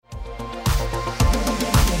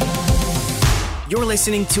You're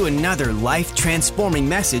listening to another life-transforming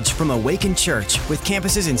message from Awaken Church with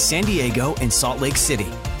campuses in San Diego and Salt Lake City.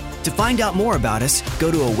 To find out more about us,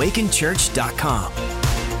 go to awakenchurch.com.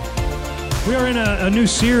 We are in a new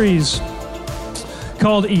series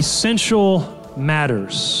called Essential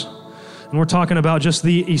Matters. And we're talking about just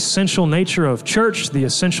the essential nature of church, the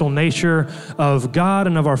essential nature of God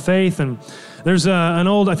and of our faith. And there's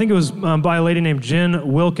I think it was by a lady named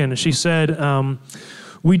Jen Wilkin. She said,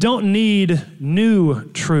 we don't need new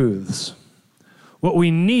truths. What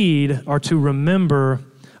we need are to remember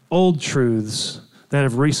old truths that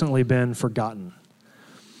have recently been forgotten.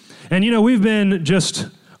 And we've been just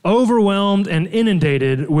overwhelmed and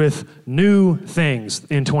inundated with new things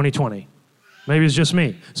in 2020. Maybe it's just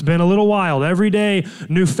me. It's been a little wild. Every day,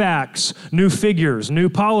 new facts, new figures, new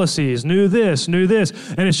policies, new this. And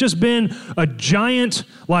it's just been a giant,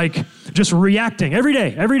 just reacting. Every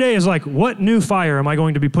day is like, what new fire am I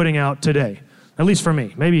going to be putting out today? At least for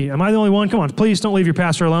me. Maybe, am I the only one? Come on, please don't leave your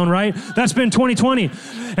pastor alone, right? That's been 2020.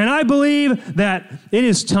 And I believe that it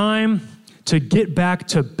is time to get back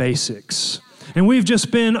to basics. And we've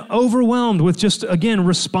just been overwhelmed with just, again,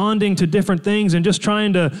 responding to different things and just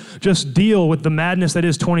trying to just deal with the madness that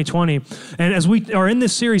is 2020. And as we are in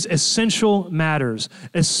this series, Essential Matters,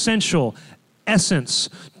 essential, essence.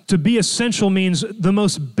 To be essential means the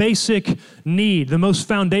most basic need, the most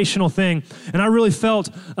foundational thing. And I really felt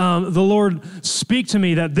the Lord speak to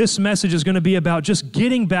me that this message is going to be about just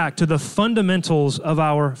getting back to the fundamentals of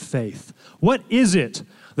our faith. What is it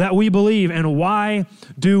that we believe, and why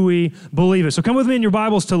do we believe it? So come with me in your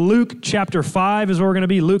Bibles to Luke chapter 5 is where we're going to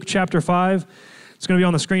be. Luke chapter 5. It's going to be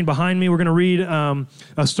on the screen behind me. We're going to read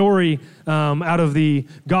a story out of the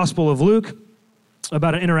Gospel of Luke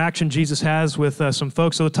about an interaction Jesus has with some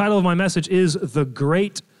folks. So the title of my message is The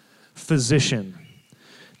Great Physician.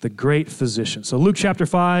 The Great Physician. So Luke chapter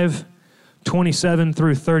 5, 27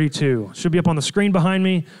 through 32. It should be up on the screen behind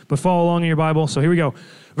me, but follow along in your Bible. So here we go.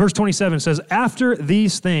 Verse 27 says, after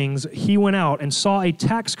these things, he went out and saw a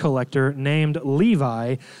tax collector named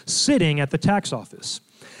Levi sitting at the tax office.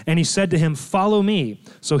 And he said to him, follow me.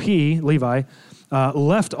 So he, Levi,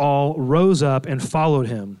 left all, rose up, and followed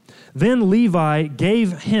him. Then Levi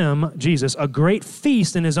gave him, Jesus, a great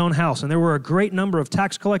feast in his own house. And there were a great number of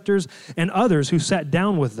tax collectors and others who sat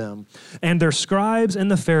down with them. And their scribes and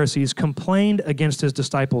the Pharisees complained against his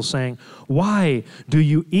disciples, saying, why do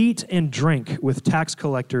you eat and drink with tax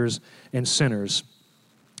collectors and sinners?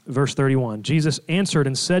 Verse 31, Jesus answered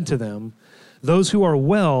and said to them, those who are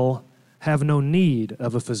well have no need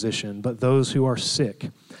of a physician, but those who are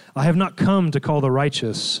sick. I have not come to call the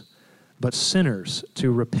righteous, but sinners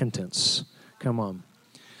to repentance. Come on.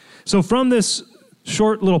 So from this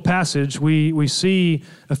short little passage, we see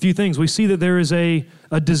a few things. We see that there is a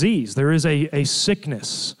disease. There is a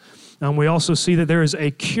sickness. We also see that there is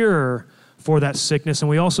a cure for that sickness. And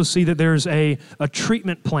we also see that there's a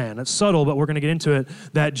treatment plan. It's subtle, but we're going to get into it,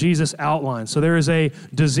 that Jesus outlines. So there is a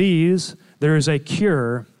disease, there is a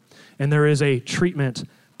cure, and there is a treatment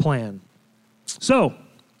plan. So,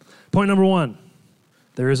 point number one,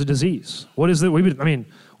 there is a disease. What is it?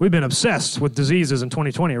 We've been obsessed with diseases in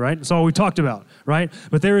 2020, right? That's all we talked about, right?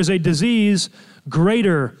 But there is a disease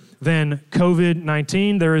greater than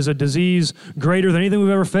COVID-19. There is a disease greater than anything we've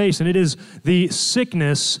ever faced, and it is the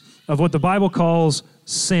sickness of what the Bible calls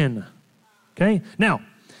sin, okay? Now,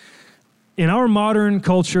 in our modern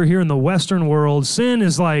culture here in the Western world, sin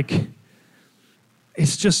is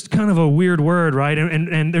it's just kind of a weird word, right?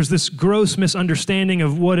 And there's this gross misunderstanding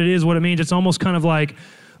of what it is, what it means. It's almost kind of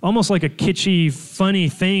almost like a kitschy, funny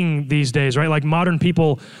thing these days, right? Like modern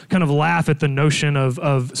people kind of laugh at the notion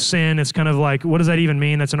of sin. It's kind of like, what does that even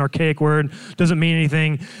mean? That's an archaic word. Doesn't mean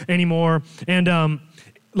anything anymore. And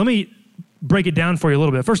let me break it down for you a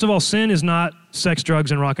little bit. First of all, sin is not sex,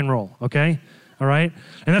 drugs, and rock and roll, okay? All right?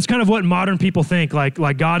 And that's kind of what modern people think,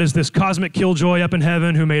 like God is this cosmic killjoy up in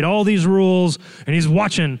heaven who made all these rules, and he's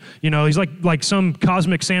watching, he's like some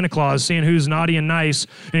cosmic Santa Claus seeing who's naughty and nice,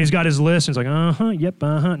 and he's got his list, and he's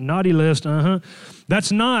like, naughty list,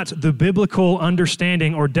 That's not the biblical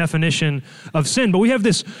understanding or definition of sin, but we have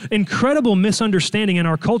this incredible misunderstanding in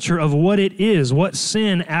our culture of what it is, what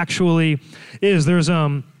sin actually is. There's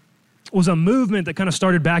was a movement that kind of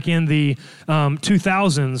started back in the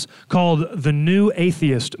 2000s called the New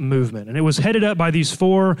Atheist Movement. And it was headed up by these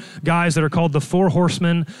four guys that are called the Four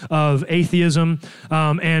Horsemen of Atheism.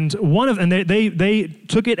 And they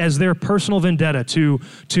took it as their personal vendetta to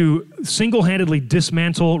single-handedly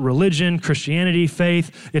dismantle religion, Christianity,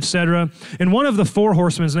 faith, etc. And one of the Four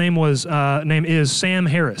Horsemen's name is Sam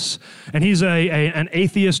Harris. And he's an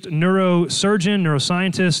atheist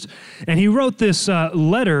neuroscientist. And he wrote this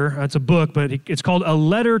letter. It's a book, but it's called A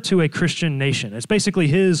Letter to a Christian Nation. It's basically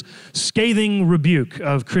his scathing rebuke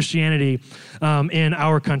of Christianity in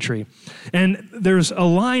our country. And there's a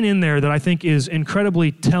line in there that I think is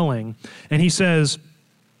incredibly telling. And he says,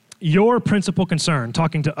 your principal concern,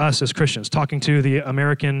 talking to us as Christians, talking to the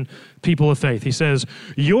American people of faith, he says,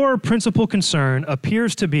 your principal concern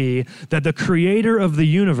appears to be that the creator of the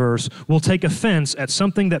universe will take offense at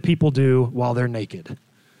something that people do while they're naked.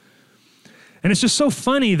 And it's just so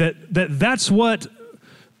funny that's what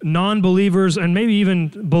non-believers and maybe even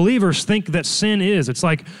believers think that sin is. It's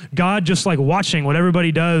like God just like watching what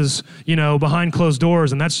everybody does, behind closed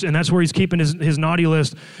doors, and that's where he's keeping his naughty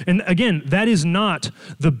list. And again, that is not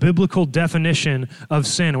the biblical definition of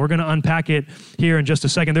sin. We're going to unpack it here in just a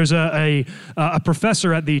second. There's a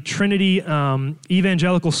professor at the Trinity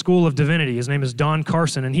Evangelical School of Divinity. His name is Don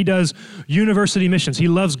Carson, and he does university missions. He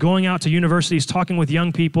loves going out to universities, talking with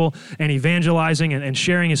young people, and evangelizing and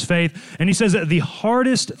sharing his faith. And he says that the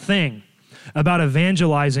hardest thing about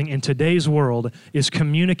evangelizing in today's world is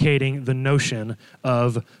communicating the notion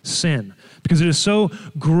of sin, because it is so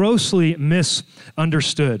grossly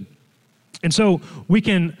misunderstood. And so we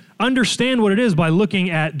can understand what it is by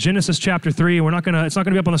looking at Genesis chapter 3. It's not going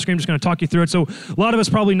to be up on the screen. I'm just going to talk you through it. So a lot of us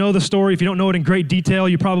probably know the story. If you don't know it in great detail,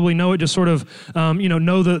 you probably know it, just sort of,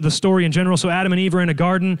 know the story in general. So Adam and Eve are in a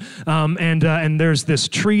garden, and there's this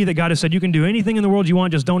tree that God has said, you can do anything in the world you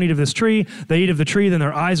want, just don't eat of this tree. They eat of the tree, then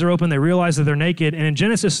their eyes are open, they realize that they're naked. And in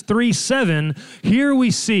Genesis 3:7, here we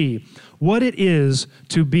see what it is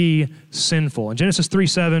to be sinful. In Genesis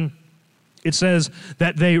 3:7, it says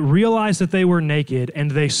that they realized that they were naked, and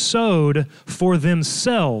they sewed for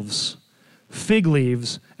themselves fig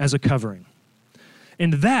leaves as a covering.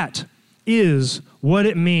 And that is what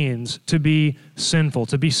it means to be sinful,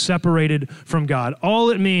 to be separated from God. All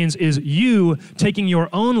it means is you taking your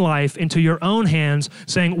own life into your own hands,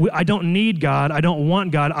 saying, I don't need God, I don't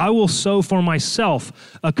want God, I will sew for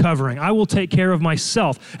myself a covering. I will take care of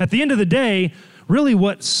myself. At the end of the day, really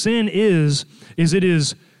what sin is it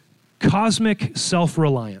is cosmic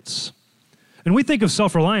self-reliance. And we think of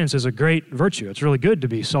self-reliance as a great virtue. It's really good to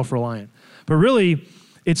be self-reliant. But really,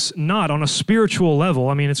 it's not on a spiritual level.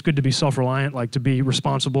 I mean, it's good to be self-reliant, like to be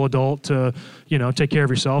responsible adult, to, take care of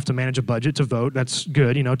yourself, to manage a budget, to vote. That's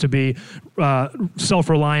good, to be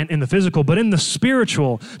self-reliant in the physical. But in the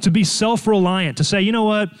spiritual, to be self-reliant, to say, you know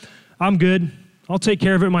what, I'm good. I'll take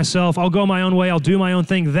care of it myself. I'll go my own way. I'll do my own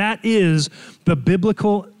thing. That is the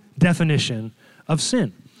biblical definition of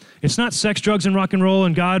sin. It's not sex, drugs, and rock and roll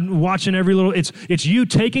and God watching every little, it's you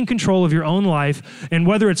taking control of your own life, and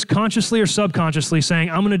whether it's consciously or subconsciously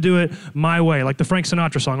saying, I'm going to do it my way, like the Frank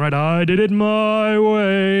Sinatra song, right? I did it my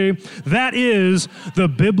way. That is the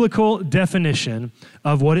biblical definition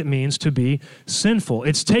of what it means to be sinful.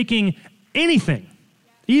 It's taking anything,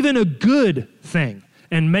 even a good thing,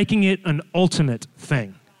 and making it an ultimate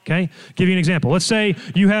thing, okay? Give you an example. Let's say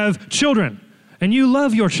you have children, and you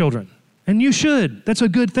love your children. And you should. That's a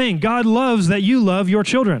good thing. God loves that you love your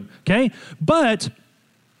children, okay? But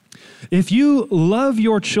if you love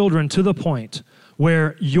your children to the point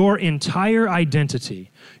where your entire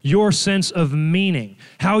identity, your sense of meaning,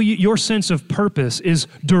 your sense of purpose is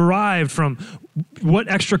derived from what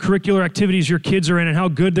extracurricular activities your kids are in and how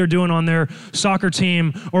good they're doing on their soccer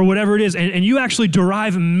team or whatever it is, and you actually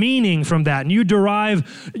derive meaning from that, and you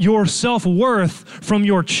derive your self-worth from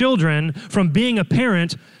your children, from being a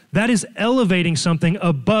parent, that is elevating something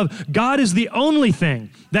above. God is the only thing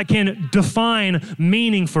that can define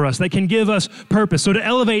meaning for us, that can give us purpose. So to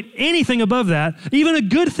elevate anything above that, even a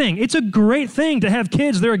good thing, it's a great thing to have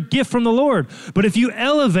kids. They're a gift from the Lord. But if you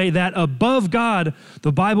elevate that above God,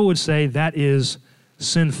 the Bible would say that is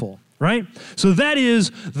sinful. Right? So that is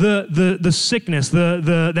the sickness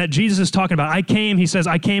that Jesus is talking about. He says,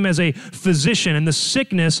 I came as a physician, and the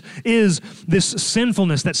sickness is this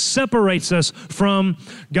sinfulness that separates us from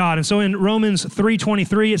God. And so in Romans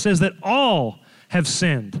 3:23, it says that all have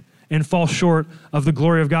sinned and fall short of the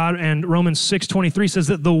glory of God. And Romans 6:23 says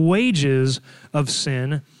that the wages of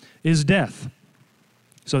sin is death.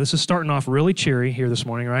 So this is starting off really cheery here this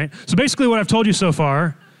morning, right? So basically what I've told you so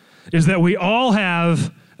far is that we all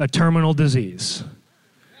have a terminal disease.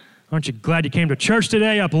 Aren't you glad you came to church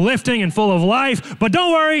today, uplifting and full of life? But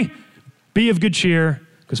don't worry, be of good cheer,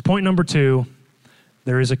 because point number 2,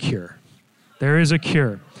 there is a cure. There is a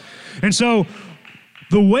cure. And so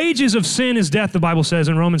the wages of sin is death, the Bible says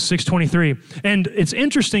in Romans 6:23. And it's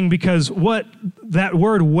interesting because what that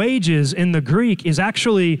word wages in the Greek is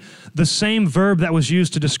actually the same verb that was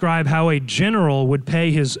used to describe how a general would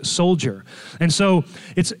pay his soldier. And so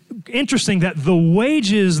it's interesting that the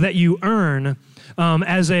wages that you earn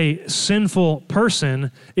as a sinful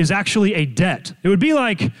person is actually a debt. It would be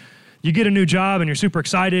like you get a new job and you're super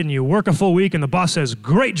excited and you work a full week and the boss says,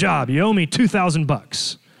 "Great job, you owe me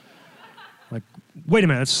 $2,000. Like, wait a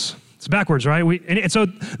minute, it's backwards, right? And so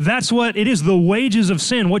that's what it is. The wages of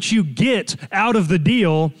sin, what you get out of the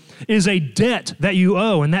deal, is a debt that you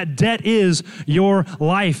owe. And that debt is your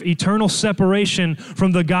life, eternal separation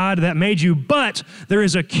from the God that made you. But there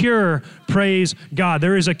is a cure, praise God.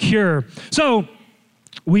 There is a cure. So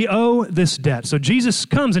we owe this debt. So Jesus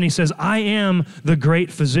comes and he says, "I am the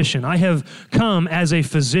great physician. I have come as a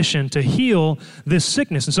physician to heal this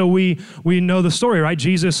sickness." And so we know the story, right?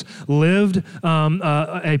 Jesus lived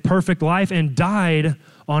a perfect life and died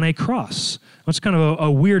on a cross. That's kind of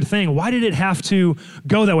a weird thing. Why did it have to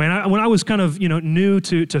go that way? And when I was kind of new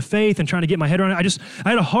to faith and trying to get my head around it, I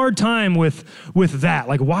had a hard time with that.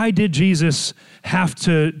 Like, why did Jesus have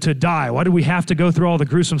to die? Why did we have to go through all the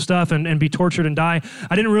gruesome stuff and be tortured and die?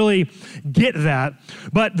 I didn't really get that.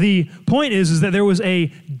 But the point is that there was a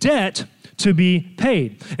debt to be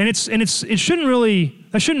paid, and it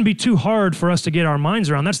shouldn't be too hard for us to get our minds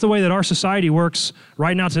around. That's the way that our society works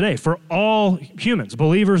right now today for all humans,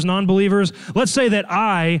 believers, non-believers. Let's say that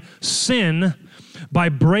I sin by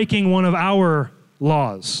breaking one of our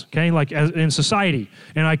laws, okay, like in society,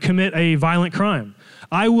 and I commit a violent crime.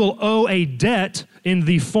 I will owe a debt in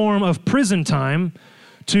the form of prison time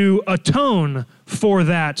to atone for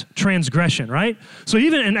that transgression, right? So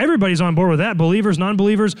and everybody's on board with that, believers,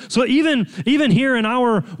 non-believers. So even here in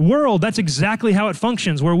our world, that's exactly how it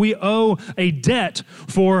functions, where we owe a debt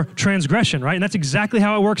for transgression, right? And that's exactly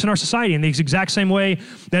how it works in our society, in the exact same way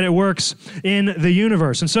that it works in the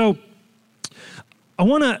universe. And so I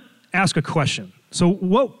want to ask a question. So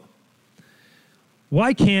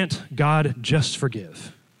why can't God just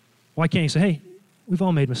forgive? Why can't he say, "Hey, we've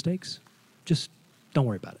all made mistakes. Just don't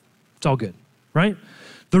worry about it. It's all good," right?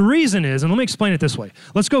 The reason is, and let me explain it this way.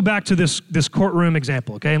 Let's go back to this courtroom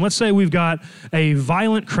example, okay? And let's say we've got a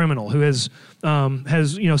violent criminal who has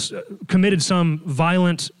committed some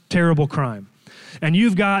violent, terrible crime. And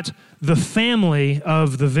you've got the family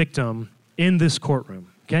of the victim in this courtroom,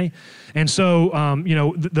 okay? And so,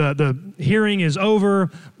 the hearing is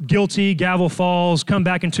over, guilty, gavel falls, come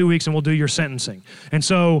back in 2 weeks and we'll do your sentencing. And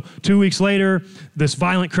so 2 weeks later, this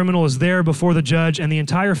violent criminal is there before the judge and the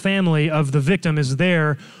entire family of the victim is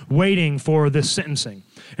there waiting for this sentencing.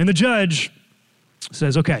 And the judge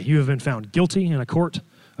says, "Okay, you have been found guilty in a court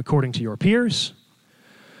according to your peers,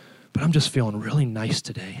 but I'm just feeling really nice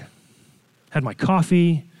today. Had my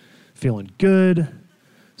coffee, feeling good.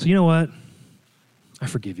 So you know what? I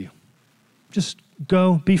forgive you. Just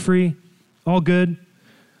go, be free, all good."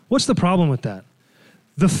 What's the problem with that?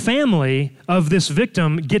 The family of this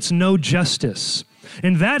victim gets no justice.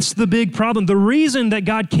 And that's the big problem. The reason that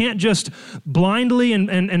God can't just blindly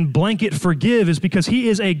and blanket forgive is because he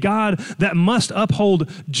is a God that must uphold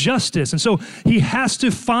justice. And so he has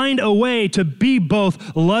to find a way to be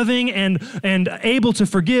both loving and able to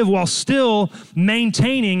forgive while still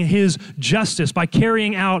maintaining his justice by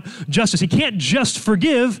carrying out justice. He can't just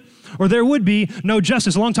forgive or there would be no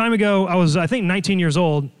justice. A long time ago, I was, I think, 19 years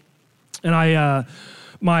old, and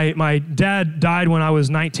my dad died when I was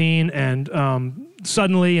 19, and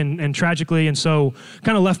suddenly and tragically, and so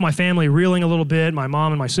kind of left my family reeling a little bit, my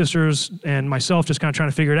mom and my sisters and myself just kind of trying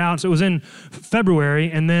to figure it out. So it was in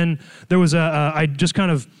February, and then there was I just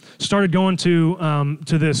kind of started going to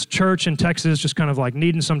this church in Texas, just kind of like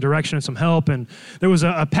needing some direction and some help. And there was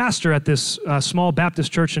a pastor at this small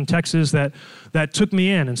Baptist church in Texas that took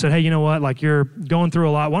me in and said, "Hey, you know what? Like, you're going through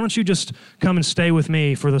a lot. Why don't you just come and stay with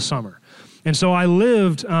me for the summer?" And so I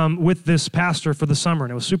lived with this pastor for the summer,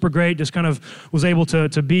 and it was super great. Just kind of was able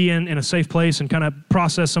to be in a safe place and kind of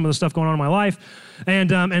process some of the stuff going on in my life. And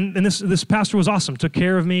this pastor was awesome. Took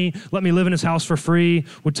care of me, let me live in his house for free,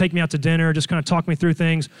 would take me out to dinner, just kind of talk me through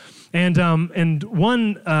things. And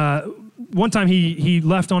one time he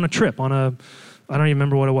left on a trip I don't even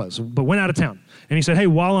remember what it was, but went out of town. And he said, "Hey,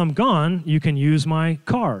 while I'm gone, you can use my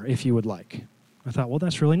car if you would like." I thought, well,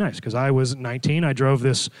 that's really nice, because I was 19. I drove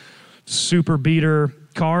this super beater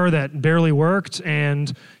car that barely worked,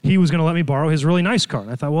 and he was going to let me borrow his really nice car.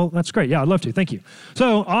 And I thought, well, that's great. Yeah, I'd love to. Thank you.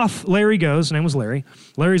 So off Larry goes. His name was Larry.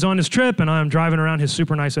 Larry's on his trip, and I'm driving around his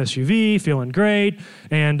super nice SUV, feeling great,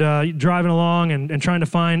 and driving along and trying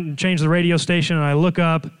to change the radio station. And I look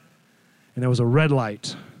up, and there was a red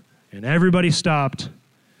light, and everybody stopped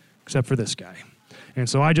except for this guy. And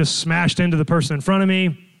so I just smashed into the person in front of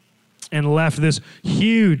me and left this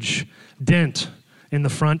huge dent in the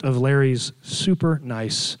front of Larry's super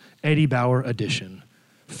nice Eddie Bauer edition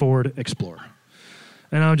Ford Explorer.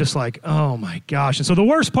 And I'm just like, oh my gosh. And so the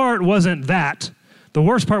worst part wasn't that. The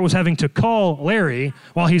worst part was having to call Larry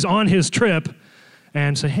while he's on his trip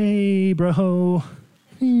and say, hey, bro,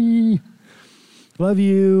 love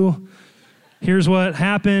you. Here's what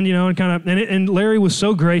happened, and Larry was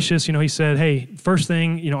so gracious, he said, hey, first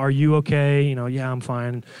thing, are you okay? Yeah, I'm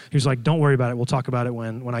fine. He was like, don't worry about it. We'll talk about it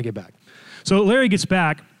when I get back. So Larry gets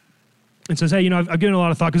back and says, hey, I've given a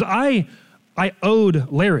lot of thought, because I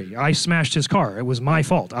owed Larry. I smashed his car. It was my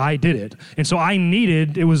fault. I did it. And so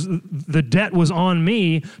the debt was on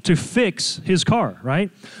me to fix his car,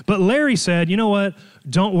 right? But Larry said, you know what?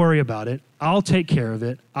 Don't worry about it. I'll take care of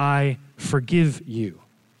it. I forgive you,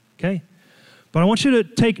 okay? But I want you to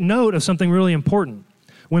take note of something really important.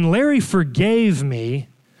 When Larry forgave me,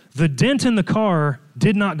 the dent in the car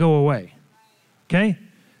did not go away, okay?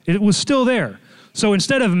 It was still there. So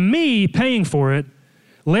instead of me paying for it,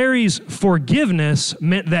 Larry's forgiveness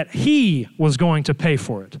meant that he was going to pay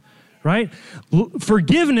for it, right?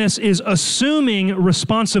 Forgiveness is assuming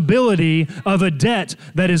responsibility of a debt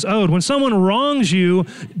that is owed. When someone wrongs you,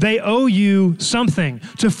 they owe you something.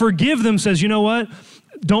 To forgive them says, you know what?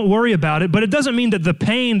 Don't worry about it, but it doesn't mean that the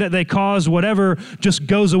pain that they caused, whatever, just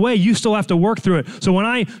goes away. You still have to work through it. So when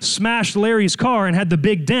I smashed Larry's car and had the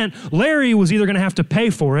big dent, Larry was either going to have to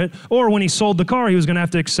pay for it, or when he sold the car, he was going to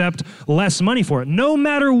have to accept less money for it. No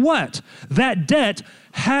matter what, that debt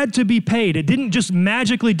had to be paid. It didn't just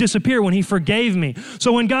magically disappear when he forgave me.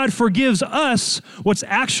 So when God forgives us, what's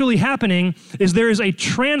actually happening is there is a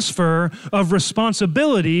transfer of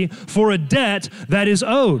responsibility for a debt that is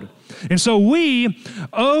owed. And so we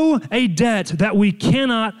owe a debt that we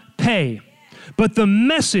cannot pay. But the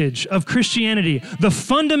message of Christianity, the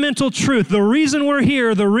fundamental truth, the reason we're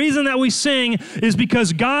here, the reason that we sing is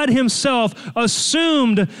because God himself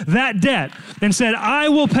assumed that debt and said, I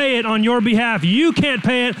will pay it on your behalf. You can't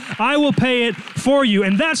pay it. I will pay it for you.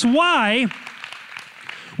 And that's why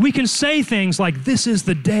we can say things like, this is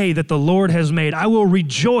the day that the Lord has made. I will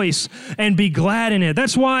rejoice and be glad in it.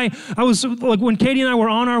 That's why I was, like, when Katie and I were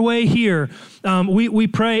on our way here, we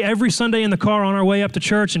pray every Sunday in the car on our way up to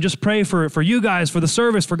church and just pray for you guys, for the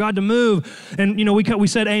service, for God to move. And, we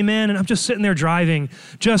said amen, and I'm just sitting there driving,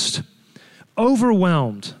 just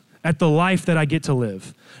overwhelmed at the life that I get to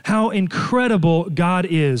live. How incredible God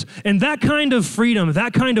is. And that kind of freedom,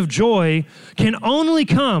 that kind of joy can only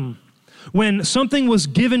come when something was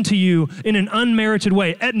given to you in an unmerited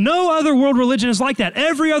way. No other world religion is like that.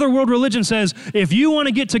 Every other world religion says, if you want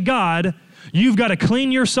to get to God, you've got to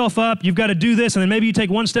clean yourself up, you've got to do this, and then maybe you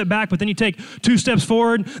take one step back, but then you take 2 steps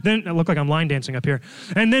forward. Then, I look like I'm line dancing up here.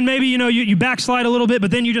 And then maybe, you backslide a little bit,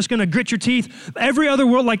 but then you're just going to grit your teeth. Every other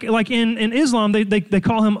world, like in Islam, they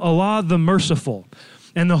call him Allah the Merciful.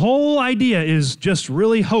 And the whole idea is just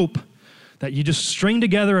really hope that you just string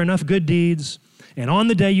together enough good deeds, and on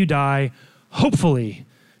the day you die, hopefully,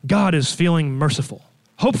 God is feeling merciful.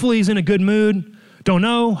 Hopefully, he's in a good mood. Don't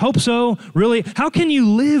know, hope so, really. How can you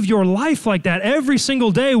live your life like that every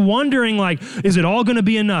single day, wondering, is it all going to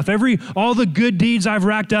be enough? All the good deeds I've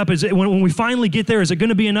racked up, is it, when we finally get there, is it going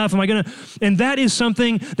to be enough? And that is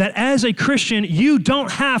something that as a Christian, you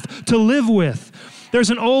don't have to live with. There's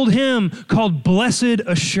an old hymn called Blessed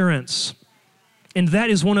Assurance. And that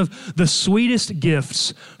is one of the sweetest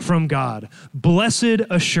gifts from God. Blessed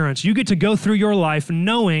assurance. You get to go through your life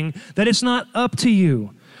knowing that it's not up to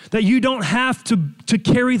you, that you don't have to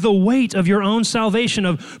carry the weight of your own salvation,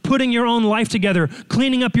 of putting your own life together,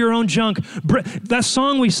 cleaning up your own junk. That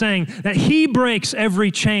song we sang, that he breaks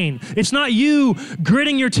every chain. It's not you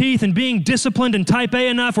gritting your teeth and being disciplined and type A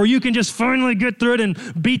enough, or you can just finally get through it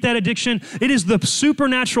and beat that addiction. It is the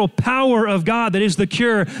supernatural power of God that is the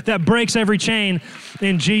cure that breaks every chain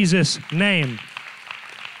in Jesus' name.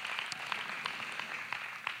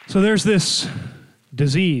 So there's this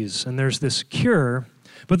disease and there's this cure,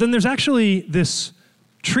 but then there's actually this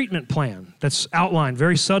treatment plan that's outlined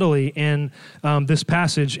very subtly in this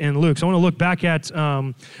passage in Luke. So I want to look back at,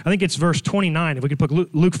 I think it's verse 29. If we could put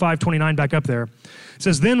Luke 5:29 back up there. It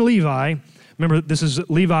says, then Levi, remember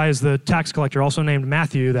Levi is the tax collector, also named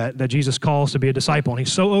Matthew, that Jesus calls to be a disciple. And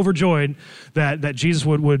he's so overjoyed that Jesus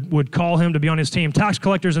would call him to be on his team. Tax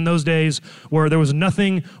collectors in those days there was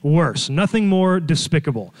nothing worse, nothing more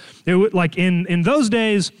despicable. In those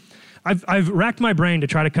days, I've racked my brain to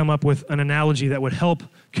try to come up with an analogy that would help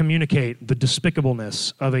communicate the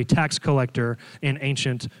despicableness of a tax collector in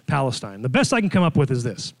ancient Palestine. The best I can come up with is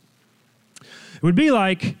this. It would be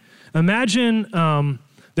like, imagine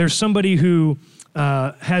there's somebody who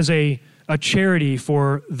has a charity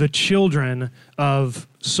for the children of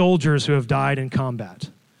soldiers who have died in combat.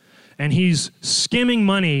 And he's skimming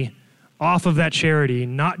money off of that charity,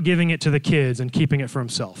 not giving it to the kids and keeping it for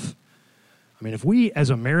himself. I mean, if we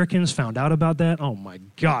as Americans found out about that, oh my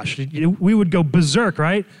gosh, we would go berserk,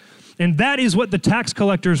 right? And that is what the tax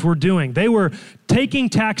collectors were doing. They were taking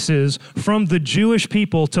taxes from the Jewish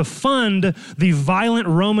people to fund the violent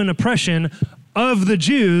Roman oppression of the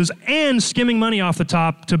Jews and skimming money off the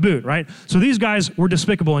top to boot, right? So these guys were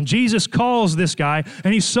despicable. And Jesus calls this guy,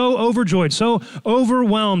 and he's so overjoyed, so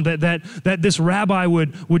overwhelmed that this rabbi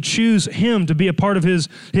would choose him to be a part of his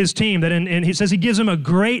team. And he says he gives him a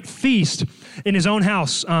great feast in his own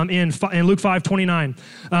house in Luke 5:29.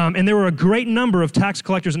 And there were a great number of tax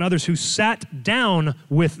collectors and others who sat down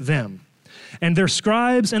with them. And their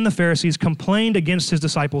scribes and the Pharisees complained against his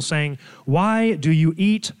disciples, saying, "Why do you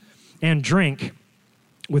eat and drink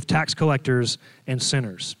with tax collectors and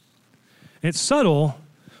sinners?" It's subtle,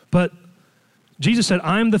 but Jesus said,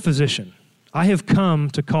 "I'm the physician. I have come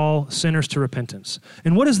to call sinners to repentance."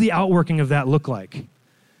 And what does the outworking of that look like?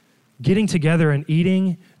 Getting together and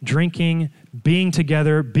eating, drinking, being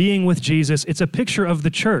together, being with Jesus. It's a picture of the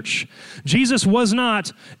church. Jesus was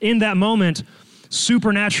not in that moment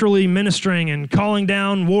supernaturally ministering and calling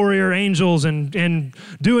down warrior angels and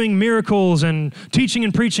doing miracles and teaching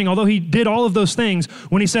and preaching, although he did all of those things.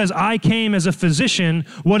 When he says, "I came as a physician,"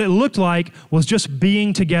 what it looked like was just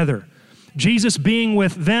being together. Jesus being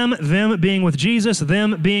with them being with Jesus,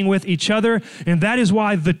 them being with each other. And that is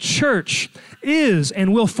why the church is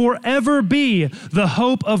and will forever be the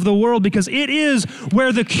hope of the world, because it is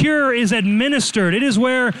where the cure is administered. It is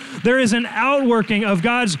where there is an outworking of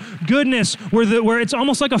God's goodness, where it's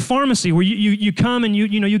almost like a pharmacy, where you come and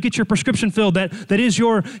you get your prescription filled that is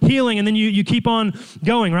your healing, and then you keep on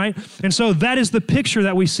going, right? And so that is the picture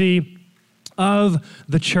that we see of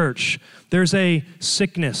the church. There's a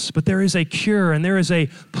sickness, but there is a cure, and there is a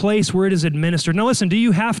place where it is administered. Now listen, do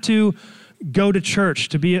you have to go to church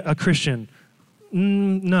to be a Christian?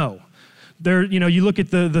 No. You look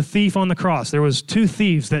at the thief on the cross. There was 2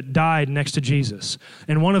 thieves that died next to Jesus.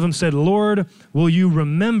 And one of them said, "Lord, will you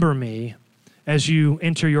remember me as you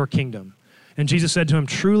enter your kingdom?" And Jesus said to him,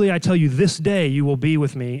 "Truly I tell you, this day you will be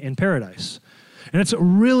with me in paradise." And it's a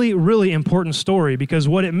really, really important story, because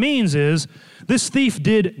what it means is this thief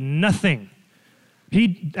did nothing.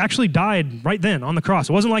 He actually died right then on the cross.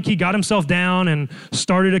 It wasn't like he got himself down and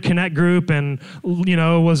started a connect group and,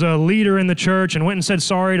 was a leader in the church and went and said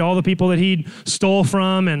sorry to all the people that he stole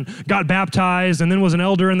from and got baptized and then was an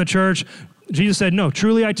elder in the church. Jesus said, "No,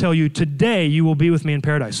 truly I tell you, today you will be with me in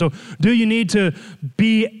paradise." So do you need to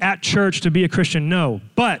be at church to be a Christian? No,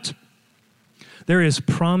 but there is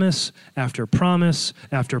promise after promise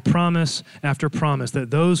after promise after promise that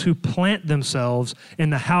those who plant themselves in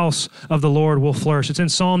the house of the Lord will flourish. It's in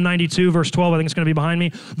Psalm 92, verse 12. I think it's going to be behind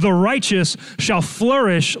me. "The righteous shall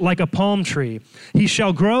flourish like a palm tree. He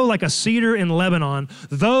shall grow like a cedar in Lebanon.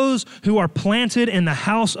 Those who are planted in the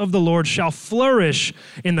house of the Lord shall flourish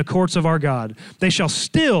in the courts of our God. They shall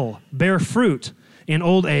still bear fruit in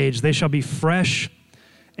old age. They shall be fresh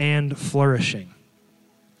and flourishing."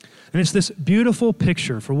 And it's this beautiful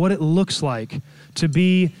picture for what it looks like to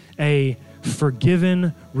be a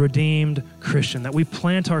forgiven, redeemed Christian, that we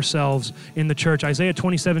plant ourselves in the church. Isaiah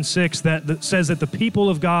 27:6 that says that the people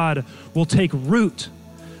of God will take root,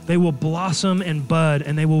 they will blossom and bud,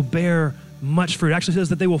 and they will bear much fruit. It actually says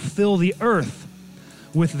that they will fill the earth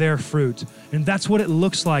with their fruit. And that's what it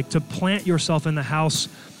looks like to plant yourself in the house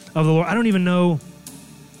of the Lord. I don't even know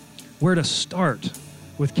where to start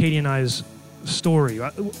with Katie and I's story.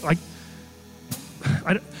 I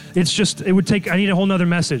need a whole nother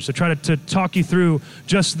message to try to talk you through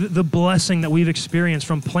just the blessing that we've experienced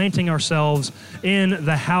from planting ourselves in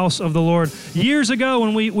the house of the Lord. Years ago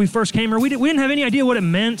when we first came here, we didn't have any idea what it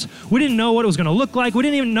meant. We didn't know what it was going to look like. We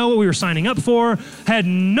didn't even know what we were signing up for. Had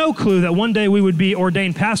no clue that one day we would be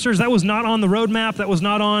ordained pastors. That was not on the roadmap. That was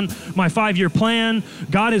not on my 5-year plan.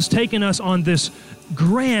 God has taken us on this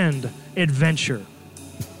grand adventure.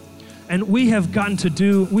 And we have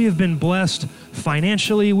been blessed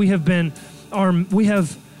financially. We have an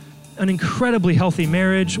incredibly healthy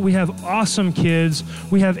marriage. We have awesome kids.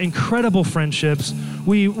 We have incredible friendships.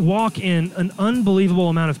 We walk in an unbelievable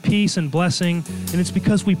amount of peace and blessing, and it's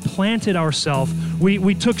because we planted ourselves.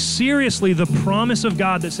 We took seriously the promise of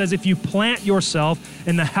God that says if you plant yourself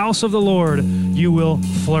in the house of the Lord, you will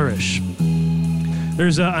flourish.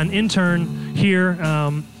 There's an intern here.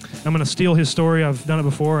 I'm going to steal his story. I've done it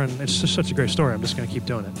before, and it's just such a great story. I'm just going to keep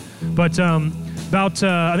doing it. But I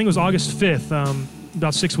think it was August 5th,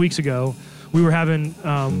 about 6 weeks ago, we were having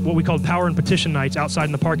what we called power and petition nights outside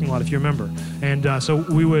in the parking lot, if you remember. And so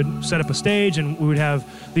we would set up a stage, and we would have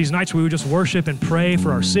these nights where we would just worship and pray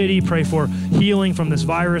for our city, pray for healing from this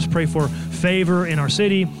virus, pray for favor in our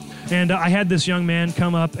city. And I had this young man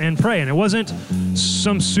come up and pray. And it wasn't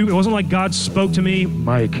it wasn't like God spoke to me,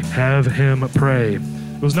 Mike, have him pray.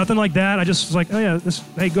 It was nothing like that. I just was like, oh yeah,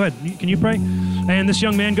 hey, go ahead. Can you pray? And this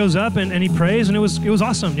young man goes up and he prays, and it was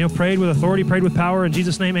awesome. Prayed with authority, prayed with power, in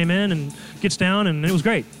Jesus' name, amen, and gets down, and it was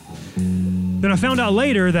great. Then I found out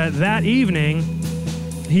later that evening,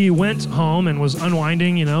 he went home and was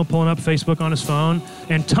unwinding, pulling up Facebook on his phone,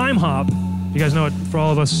 and Time Hop, you guys know it, for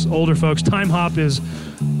all of us older folks, Time Hop is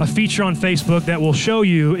a feature on Facebook that will show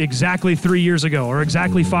you exactly 3 years ago or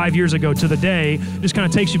exactly 5 years ago to the day. It just kind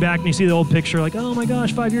of takes you back and you see the old picture like, oh my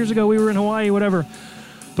gosh, 5 years ago we were in Hawaii, whatever.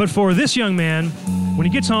 But for this young man, when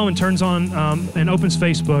he gets home and turns on and opens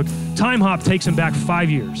Facebook, Time Hop takes him back 5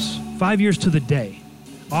 years. 5 years to the day.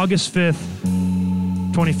 August 5th,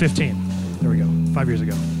 2015. There we go, 5 years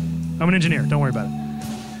ago. I'm an engineer, don't worry about it.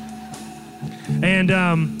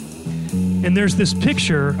 And there's this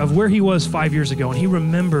picture of where he was 5 years ago, and he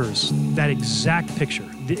remembers that exact picture,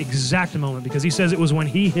 the exact moment, because he says it was when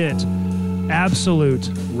he hit absolute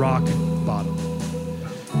rock bottom.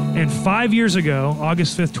 And 5 years ago,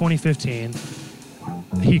 August 5th, 2015,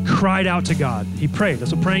 he cried out to God. He prayed.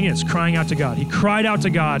 That's what praying is, crying out to God. He cried out to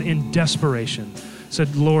God in desperation,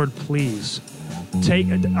 said, Lord, please,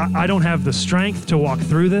 I don't have the strength to walk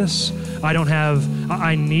through this.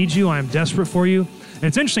 I need you. I am desperate for you. And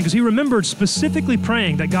it's interesting because he remembered specifically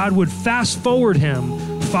praying that God would fast forward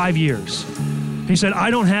him 5 years. He said, I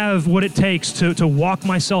don't have what it takes to walk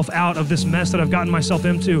myself out of this mess that I've gotten myself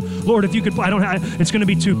into. Lord, if you could, it's going to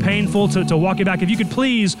be too painful to walk it back. If you could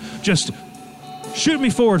please just shoot me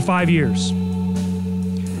forward 5 years.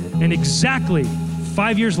 And exactly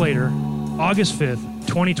 5 years later, August 5th,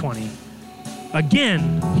 2020,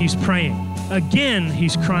 again, he's praying. Again,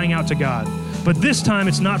 he's crying out to God. But this time,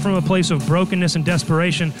 it's not from a place of brokenness and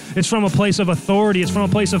desperation. It's from a place of authority. It's from a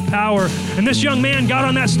place of power. And this young man got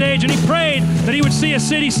on that stage and he prayed that he would see a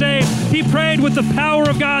city saved. He prayed with the power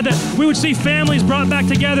of God that we would see families brought back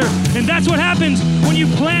together. And that's what happens when you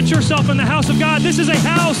plant yourself in the house of God. This is a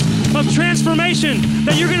house of transformation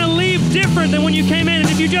that you're going to leave different than when you came in. And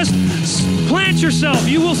if you just plant yourself,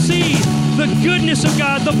 you will see the goodness of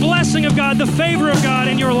God, the blessing of God, the favor of God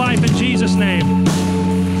in your life in Jesus' name.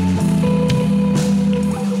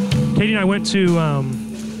 Katie and I went to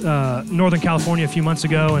Northern California a few months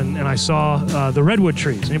ago, and I saw the redwood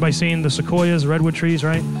trees. Anybody seen the sequoias, redwood trees,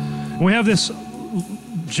 right? And we have this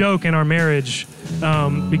joke in our marriage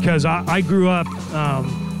because I grew up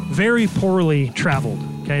very poorly traveled,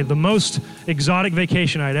 okay? The most exotic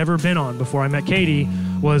vacation I'd ever been on before I met Katie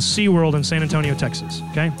was SeaWorld in San Antonio, Texas,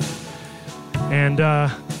 okay? And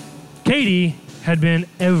Katie had been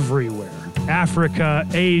everywhere. Africa,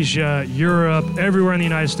 Asia, Europe, everywhere in the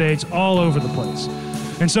United States, all over the place.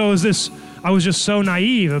 And so I was just so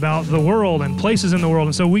naive about the world and places in the world.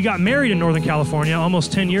 And so we got married in Northern California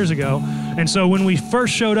almost 10 years ago. And so when we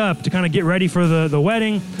first showed up to kind of get ready for the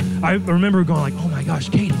wedding, I remember going like, oh my gosh,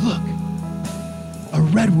 Katie, look, a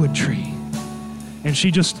redwood tree. And she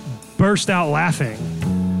just burst out laughing.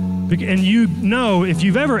 And if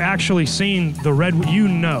you've ever actually seen the redwood,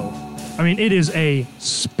 I mean, it is a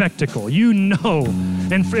spectacle, and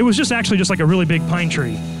it was just like a really big pine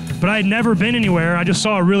tree, but I had never been anywhere. I just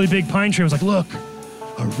saw a really big pine tree. I was like, look,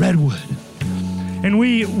 a redwood. And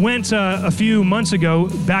we went a few months ago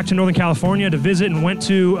back to Northern California to visit and went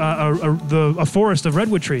to a forest of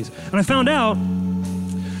redwood trees. And I found out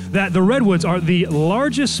that the redwoods are the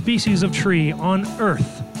largest species of tree on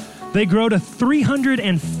Earth. They grow to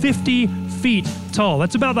 350 feet tall.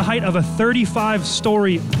 That's about the height of a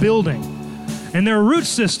 35-story building. And their root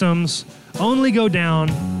systems only go down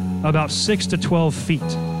about 6 to 12 feet.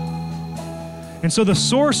 And so the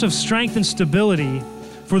source of strength and stability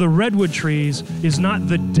for the redwood trees is not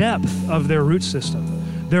the depth of their root system.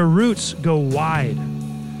 Their roots go wide.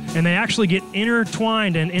 And they actually get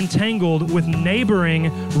intertwined and entangled with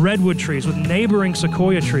neighboring redwood trees, with neighboring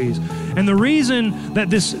sequoia trees. And the reason that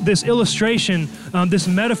this illustration, this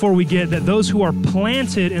metaphor we get, that those who are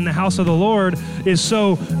planted in the house of the Lord is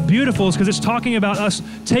so beautiful is because it's talking about us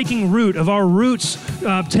taking root, of our roots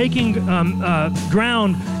taking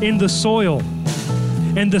ground in the soil.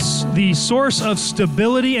 And the source of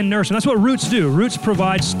stability and nourishment. That's what roots do. Roots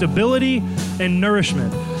provide stability and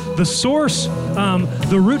nourishment. The source,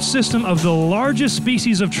 the root system of the largest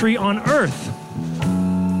species of tree on earth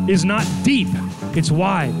is not deep, it's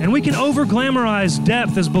wide. And we can over-glamorize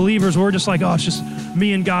depth as believers. We're just like, oh, it's just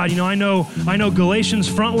me and God. I know Galatians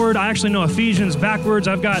frontward. I actually know Ephesians backwards.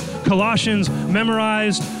 I've got Colossians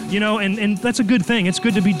memorized, and that's a good thing. It's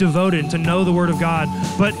good to be devoted, to know the Word of God.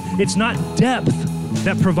 But it's not depth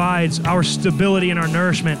that provides our stability and our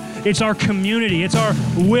nourishment. It's our community. It's our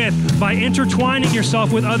width. By intertwining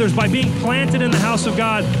yourself with others, by being planted in the house of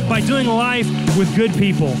God, by doing life with good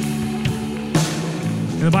people.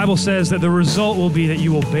 And the Bible says that the result will be that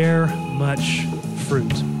you will bear much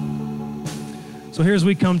fruit. So here as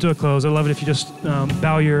we come to a close, I'd love it if you just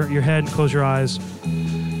bow your head and close your eyes.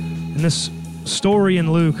 And this story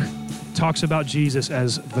in Luke talks about Jesus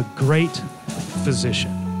as the great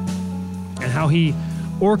physician and how he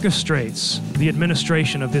orchestrates the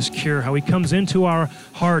administration of this cure, how he comes into our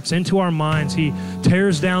hearts, into our minds. He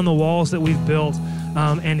tears down the walls that we've built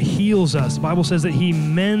and heals us. The Bible says that he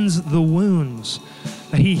mends the wounds,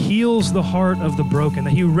 that he heals the heart of the broken,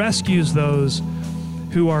 that he rescues those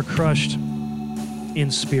who are crushed in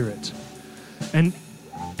spirit. And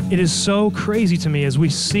it is so crazy to me as we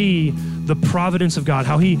see the providence of God,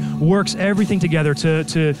 how he works everything together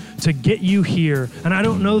to get you here. And I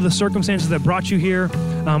don't know the circumstances that brought you here.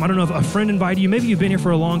 I don't know if a friend invited you. Maybe you've been here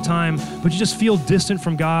for a long time, but you just feel distant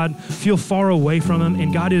from God, feel far away from him.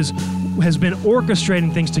 And God has been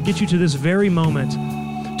orchestrating things to get you to this very moment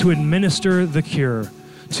to administer the cure,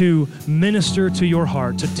 to minister to your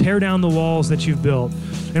heart, to tear down the walls that you've built.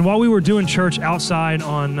 And while we were doing church outside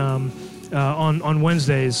on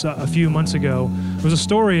Wednesdays a few months ago, there was a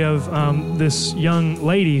story of this young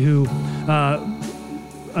lady who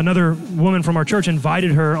another woman from our church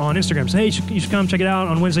invited her on Instagram. Said, hey, you should come check it out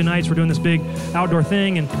on Wednesday nights. We're doing this big outdoor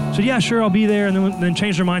thing. And she said, yeah, sure, I'll be there. And then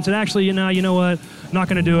changed her mind, said, actually, you know what, I'm not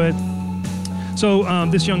going to do it. So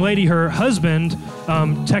this young lady, her husband,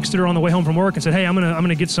 texted her on the way home from work and said, hey, I'm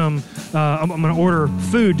gonna get some, I'm gonna order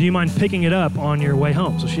food. Do you mind picking it up on your way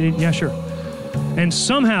home? So she did, yeah, sure. And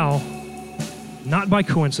somehow, not by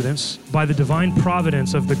coincidence, by the divine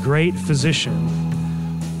providence of the great physician,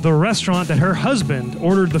 the restaurant that her husband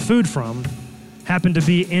ordered the food from happened to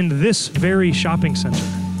be in this very shopping center.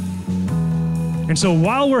 And so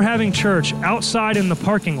while we're having church outside in the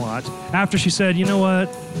parking lot, after she said, you know what,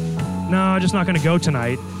 no, I'm just not going to go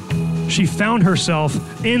tonight, she found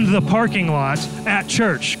herself in the parking lot at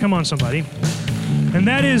church. Come on, somebody. And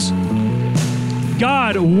that is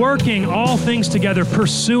God working all things together,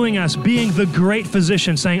 pursuing us, being the great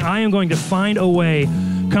physician, saying, I am going to find a way,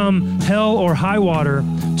 come hell or high water,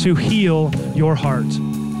 to heal your heart.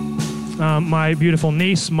 My beautiful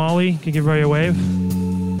niece, Molly, can you give everybody a wave?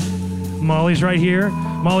 Molly's right here.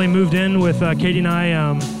 Molly moved in with Katie and I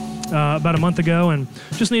about a month ago and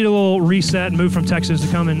just needed a little reset, moved from Texas to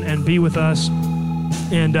come and be with us,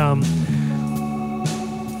 and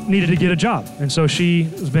needed to get a job. And so she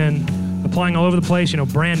has been applying all over the place,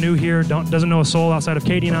 brand new here, doesn't know a soul outside of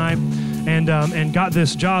Katie and I, and got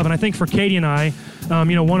this job. And I think for Katie and I,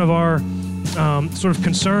 one of our sort of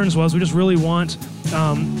concerns was we just really want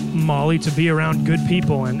Molly to be around good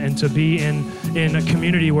people and to be in a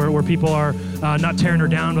community where people are not tearing her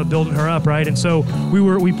down but building her up, right? And so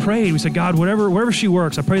we prayed. We said, God, wherever she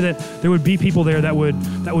works, I pray that there would be people there that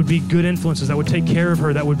would be good influences, that would take care of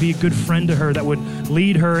her, that would be a good friend to her, that would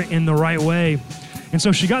lead her in the right way. And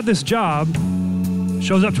so she got this job,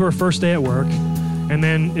 shows up to her first day at work, and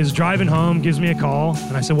then is driving home, gives me a call,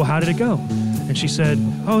 and I said, well, how did it go? And she said,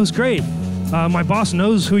 oh, it was great. My boss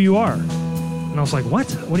knows who you are. And I was like, what?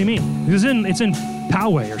 What do you mean? It's in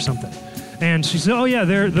Poway or something. And she said, oh yeah,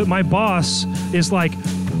 my boss is like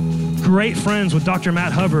great friends with Dr.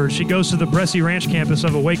 Matt Hubbard. She goes to the Bressie Ranch campus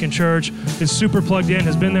of Awaken Church, is super plugged in,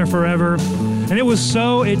 has been there forever. And it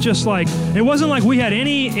wasn't like we had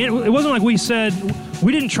it wasn't like we said,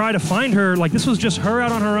 we didn't try to find her. Like, this was just her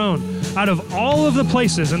out on her own. Out of all of the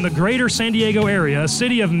places in the greater San Diego area, a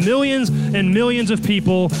city of millions and millions of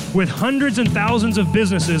people with hundreds and thousands of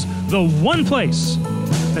businesses, the one place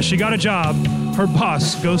that she got a job, her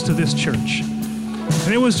boss goes to this church.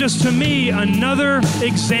 And it was just, to me, another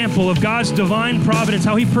example of God's divine providence,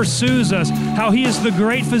 how he pursues us, how he is the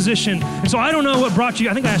great physician. And so I don't know what brought you.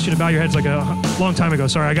 I think I asked you to bow your heads like a long time ago.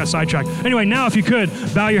 Sorry, I got sidetracked. Anyway, now if you could,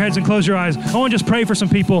 bow your heads and close your eyes. I want to just pray for some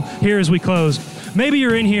people here as we close. Maybe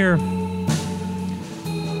you're in here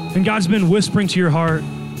and God's been whispering to your heart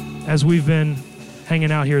as we've been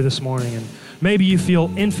hanging out here this morning. And maybe you feel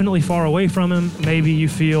infinitely far away from him. Maybe you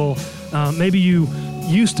feel, maybe you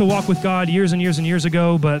used to walk with God years and years and years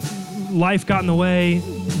ago, but life got in the way,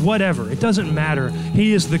 whatever. It doesn't matter.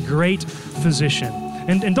 He is the great physician.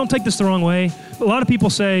 And don't take this the wrong way. A lot of people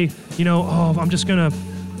say, I'm just going to,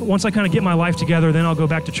 once I kind of get my life together, then I'll go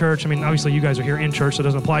back to church. I mean, obviously you guys are here in church, so it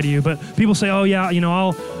doesn't apply to you, but people say, oh yeah,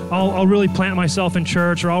 I'll really plant myself in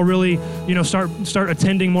church, or I'll really, start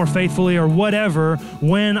attending more faithfully or whatever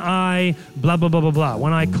when I blah, blah, blah, blah, blah,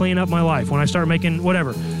 when I clean up my life, when I start making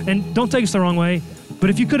whatever. And don't take us the wrong way. But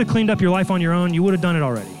if you could have cleaned up your life on your own, you would have done it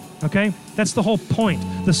already, okay? That's the whole point.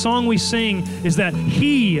 The song we sing is that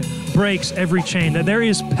He breaks every chain, that there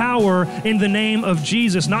is power in the name of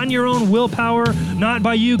Jesus, not in your own willpower, not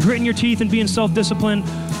by you gritting your teeth and being self-disciplined.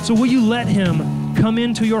 So will you let Him come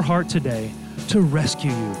into your heart today to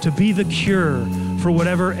rescue you, to be the cure for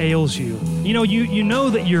whatever ails you? You know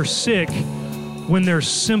that you're sick when there's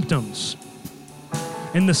symptoms.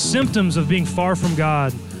 And the symptoms of being far from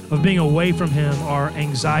God, of being away from Him, are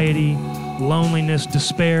anxiety, loneliness,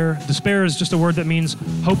 despair. Despair is just a word that means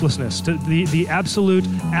hopelessness, the absolute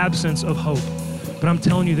absence of hope. But I'm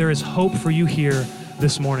telling you, there is hope for you here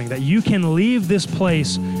this morning, that you can leave this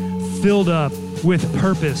place filled up with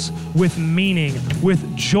purpose, with meaning,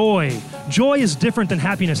 with joy. Joy is different than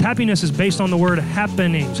happiness. Happiness is based on the word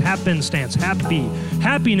happenings, happenstance, happy.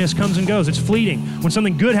 Happiness comes and goes. It's fleeting. When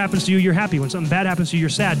something good happens to you, you're happy. When something bad happens to you, you're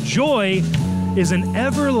sad. Joy is an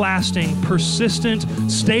everlasting, persistent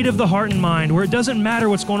state of the heart and mind where it doesn't matter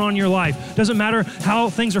what's going on in your life. It doesn't matter how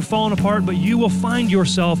things are falling apart, but you will find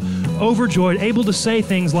yourself overjoyed, able to say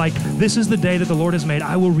things like, "This is the day that the Lord has made.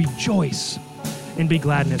 I will rejoice and be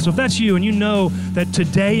glad in it." So if that's you and you know that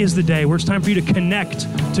today is the day where it's time for you to connect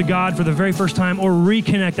to God for the very first time, or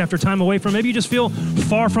reconnect after time away from Him, maybe you just feel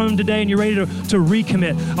far from Him today and you're ready to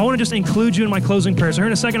recommit, I want to just include you in my closing prayer. So here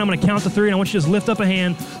in a second, I'm going to count to 3 and I want you to just lift up a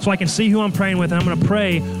hand so I can see who I'm praying with, and I'm going to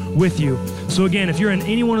pray with you. So again, if you're in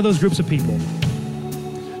any one of those groups of people,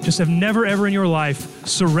 just have never ever in your life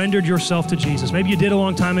surrendered yourself to Jesus. Maybe you did a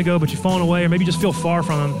long time ago, but you've fallen away, or maybe you just feel far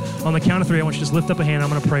from Him. On the count of 3, I want you to just lift up a hand. I'm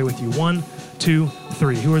going to pray with you. 1, 2,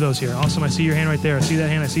 3. Who are those here? Awesome. I see your hand right there. I see that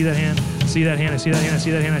hand. I see that hand. I see that hand. I see that hand. I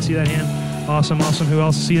see that hand. I see that hand. Awesome. Who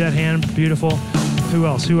else? See that hand? Beautiful. Who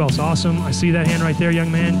else? Awesome. I see that hand right there,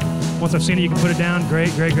 young man. Once I've seen it, you can put it down.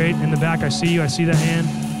 Great. In the back, I see you. I see that hand.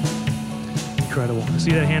 Incredible. I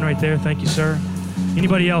see that hand right there. Thank you, sir.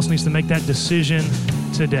 Anybody else needs to make that decision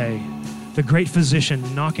today? The great physician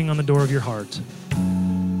knocking on the door of your heart.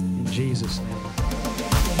 In Jesus' name.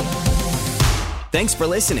 Thanks for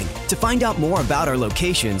listening. To find out more about our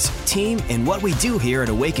locations, team, and what we do here at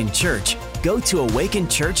Awaken Church, go to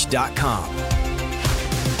awakenchurch.com.